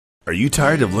Are you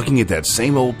tired of looking at that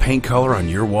same old paint color on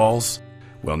your walls?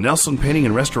 Well, Nelsen Painting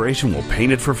and Restoration will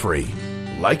paint it for free.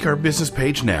 Like our business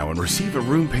page now and receive a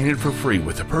room painted for free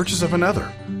with the purchase of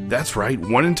another. That's right,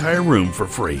 one entire room for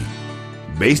free.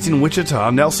 Based in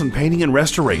Wichita, Nelsen Painting and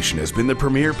Restoration has been the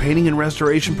premier painting and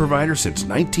restoration provider since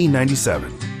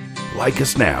 1997. Like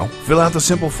us now, fill out the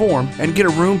simple form, and get a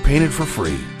room painted for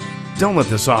free. Don't let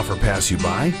this offer pass you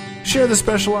by. Share the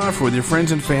special offer with your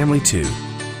friends and family too.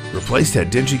 Replace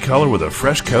that dingy color with a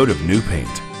fresh coat of new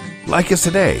paint. Like us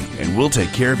today, and we'll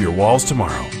take care of your walls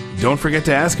tomorrow. Don't forget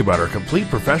to ask about our complete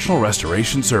professional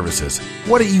restoration services.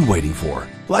 What are you waiting for?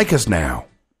 Like us now.